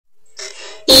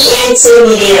ENT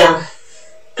Media.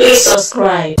 Please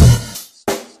subscribe.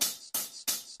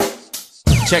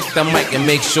 Check the mic and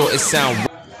make sure it sounds.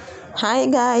 Hi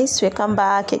guys, welcome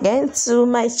back again to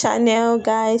my channel.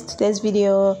 Guys, today's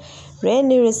video,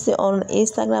 renni is on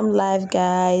Instagram live,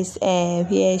 guys, and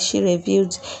here she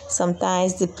reviewed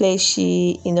sometimes the place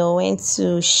she went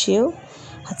to show.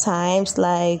 At times,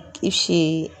 like if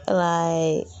she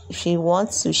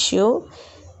wants to show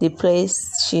the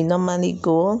place she normally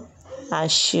go and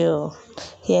show.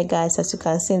 Here guys, as you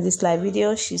can see in this live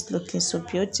video, she's looking so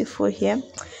beautiful here,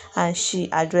 and she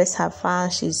addressed her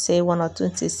fans. She say one or two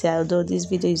things, although this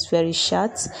video is very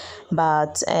short,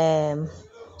 but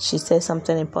she said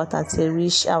something important to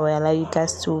reach. I will allow you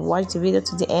guys to watch the video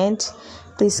to the end.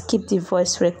 Please keep the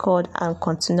voice record and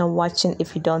continue watching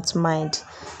if you don't mind.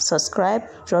 Subscribe,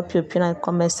 drop your opinion in the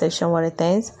comment section what it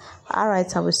is.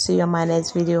 Alright, I will see you on my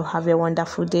next video. Have a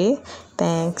wonderful day.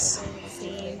 Thanks.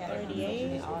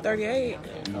 38.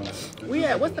 We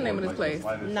at, what's the name of this place?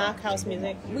 Knock House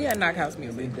Music. We at Knock House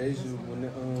Music.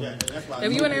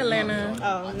 If you in Atlanta,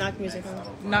 Oh, Knock Music House.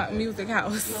 Knock Music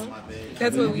House.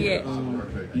 That's where we at.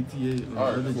 ETA,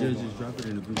 other judges drop it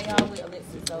in the group.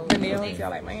 The nails, y'all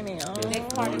like my nails.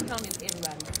 Next party coming,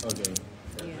 everybody. Okay.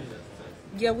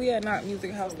 Yeah, we at Knock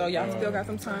Music House though. Y'all still got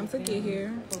some time to get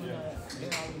here.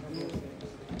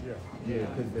 Yeah,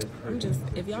 because I'm just,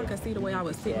 if y'all can see the way I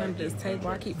was sitting under this table,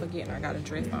 I keep forgetting I got a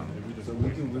dress on. so we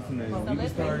can listen to we can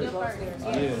start.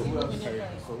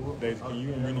 Dave, can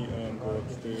you and Rennie go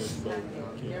upstairs so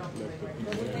we can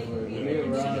let the people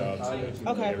in?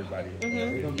 Okay. Everybody.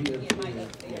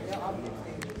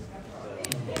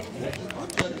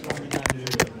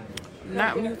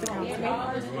 Not Music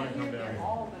House.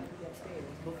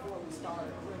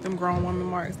 Them grown woman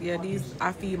marks. Yeah, these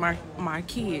I feed my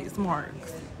kids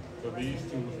marks. So these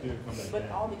two will still come back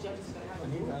down.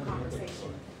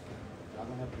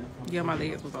 Yeah, my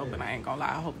legs was open. I ain't gonna lie.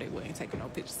 I hope they wasn't taking no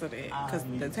pictures of that, cause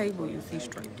the table you see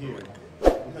straight through it.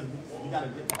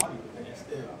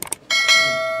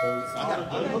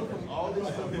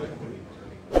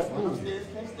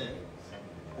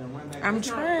 I'm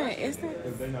trying. Isn't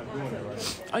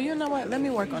it? Oh, you know what? Let me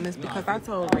work on this because I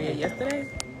told Red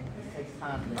yesterday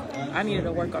I needed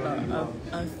to work on a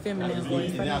feminine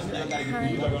voice. Oh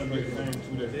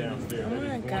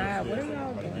my God, what are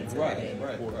y'all doing today?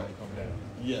 Right.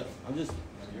 Yeah, I'm just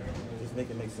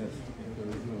making it make sense.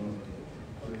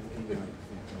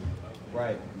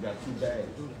 Right, you got two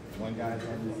bags. One guy's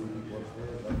having some people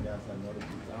upstairs, other guy's having other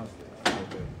people downstairs.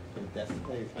 Okay. If that's the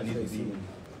case, I need to be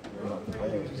off the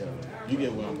bag. You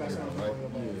get what I'm saying, right?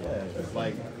 Yeah, it's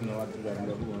like, I do that.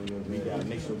 We gotta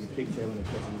make sure we pigtailing and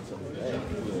catching each other's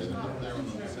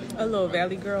bag. A little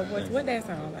Valley Girl voice. What that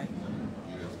sound like?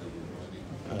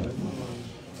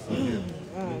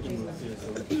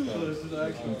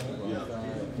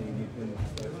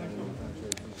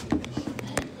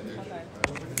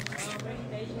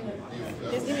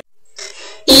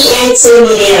 ENT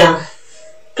Media.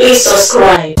 Please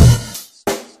subscribe.